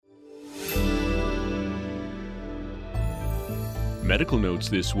Medical notes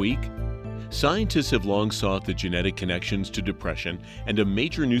this week. Scientists have long sought the genetic connections to depression, and a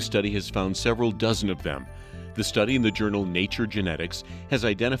major new study has found several dozen of them. The study in the journal Nature Genetics has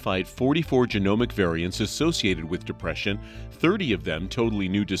identified 44 genomic variants associated with depression, 30 of them totally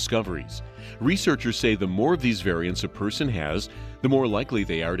new discoveries. Researchers say the more of these variants a person has, the more likely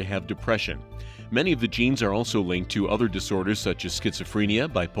they are to have depression. Many of the genes are also linked to other disorders such as schizophrenia,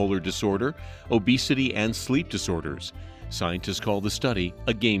 bipolar disorder, obesity, and sleep disorders. Scientists call the study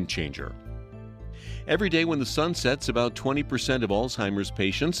a game changer. Every day when the sun sets, about 20% of Alzheimer's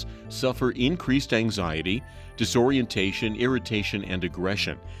patients suffer increased anxiety, disorientation, irritation, and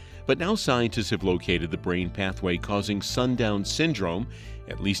aggression. But now scientists have located the brain pathway causing sundown syndrome,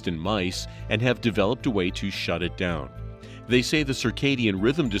 at least in mice, and have developed a way to shut it down. They say the circadian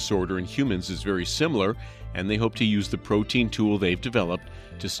rhythm disorder in humans is very similar, and they hope to use the protein tool they've developed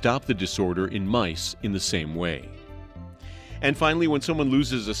to stop the disorder in mice in the same way. And finally, when someone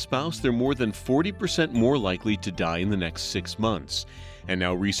loses a spouse, they're more than 40% more likely to die in the next 6 months. And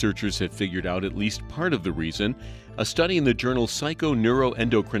now researchers have figured out at least part of the reason. A study in the journal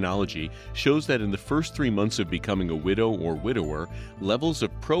Psychoneuroendocrinology shows that in the first 3 months of becoming a widow or widower, levels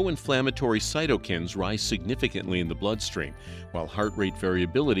of pro-inflammatory cytokines rise significantly in the bloodstream, while heart rate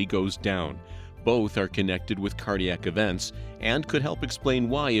variability goes down. Both are connected with cardiac events and could help explain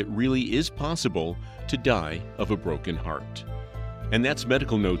why it really is possible to die of a broken heart. And that's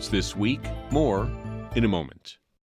Medical Notes this week. More in a moment.